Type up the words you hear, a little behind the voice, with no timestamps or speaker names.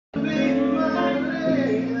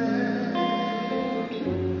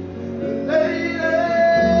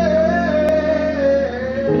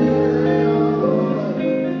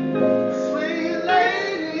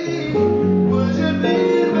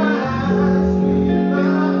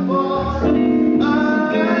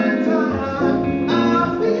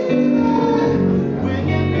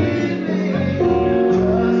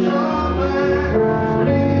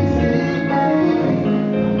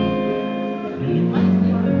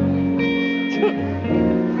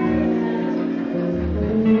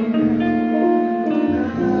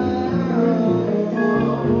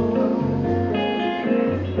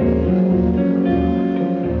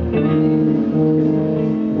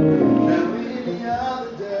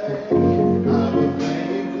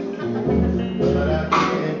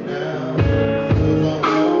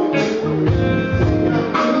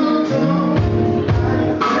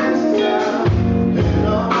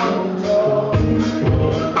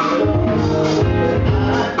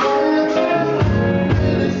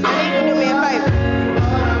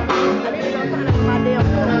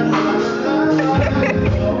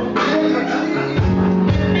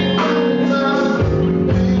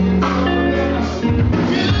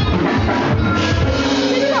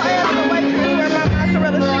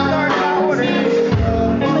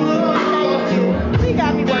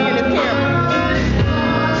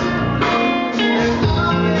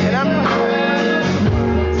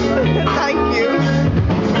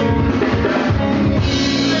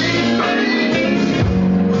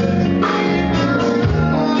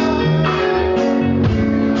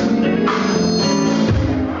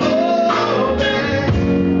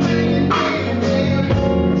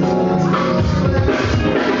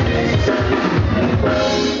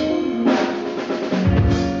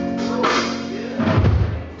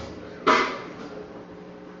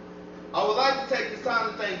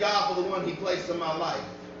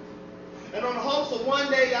And on the hopes of one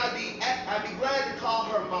day I'd be glad to call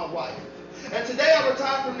her my wife. And today I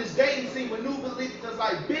retire from this dating scene with new belief because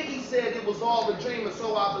like Biggie said, it was all a dream, and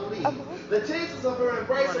so I believe. The chances of her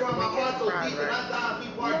embrace around my heart so deep that I die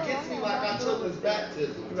before it gets me like our children's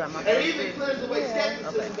baptism. And even clears away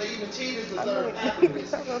skepticism that even cheaters deserve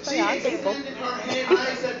happiness. She extended her hand and I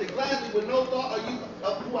accepted gladly with no thought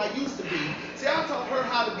of who I used to be. See, I taught her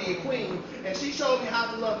how to be a queen, and she showed me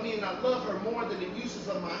how to love me, and I love her more than the uses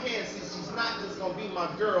of my hands. See, she's not just gonna be my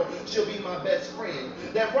girl, she'll be my best friend.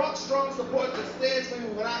 That rock strong support that stands for me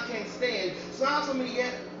when I can't stand, smiles for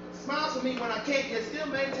me when I can't, yet still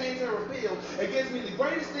maintains her appeal. It gives me the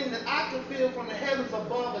greatest thing that I can feel from the heavens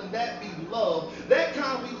above, and that be love. That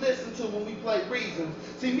kind we listen to when we play reasons.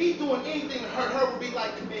 See, me doing anything to hurt her would be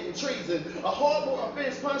like committing treason, a horrible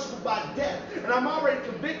offense punishable by death. And I'm already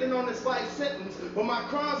convicted on this life sentence. But my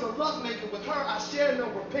crimes of lovemaking with her, I share no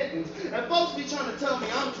repentance. And folks be trying to tell me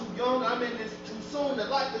I'm too young, I'm in this too soon, that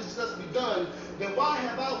life has just begun. Then why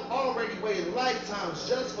have I already waited lifetimes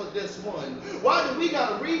just for this one? Why do we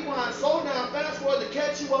gotta rewind, slow down, fast forward to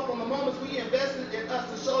catch you up on the moments we invested in us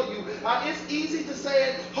to show you how it's easy to say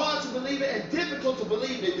it, hard to believe it, and difficult to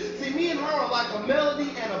believe it. See, me and her are like a melody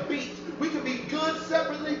and a beat. We can be good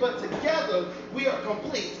separately, but together we are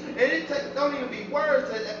complete. And it don't even be words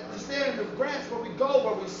to stand in the grass where we go,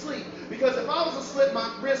 where we sleep. Because if I was to slip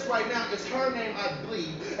my wrist right now, it's her name I'd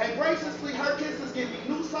bleed. And graciously, her kisses give me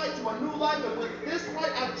new sight to a new life. And with this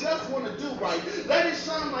light, I just want to do right. Let it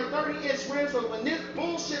shine like 30-inch rims, so when this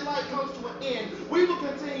bullshit light comes to an end, we will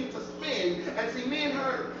continue to spin. And see, me and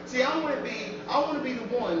her, see, I want to be the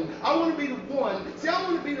one. I want to be the one. See, I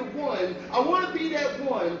want to be the one. I want to be that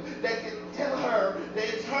one that can tell her that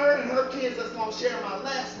it's her and her kids that's going to share my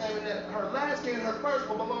last name, and that her last kid and her first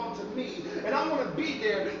will belong to me. And I want to be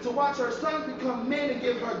there to watch her sons become men and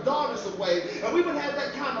give her daughters away. And we would have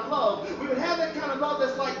that kind of love. We would have that kind of love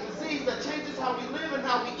that's like disease that changes how we live and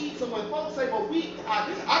how we eat. So when folks say, well,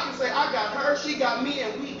 I can say I got her, she got me,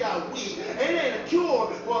 and we got we. And it ain't a cure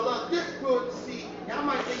for love. This will see. Y'all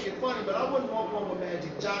might think it's funny, but I wouldn't want one with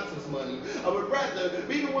Magic Johnson's money. I would rather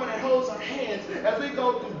be the one that holds her hands as we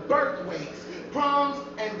go through birth weights, proms,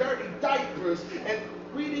 and dirty diapers. And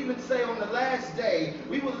we'd even say on the last day,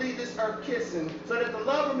 we would leave this earth kissing, so that the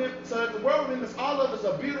world remembers all of us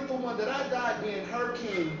a beautiful one, that I died being her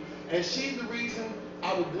king, and she's the reason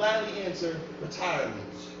I would gladly enter retirement.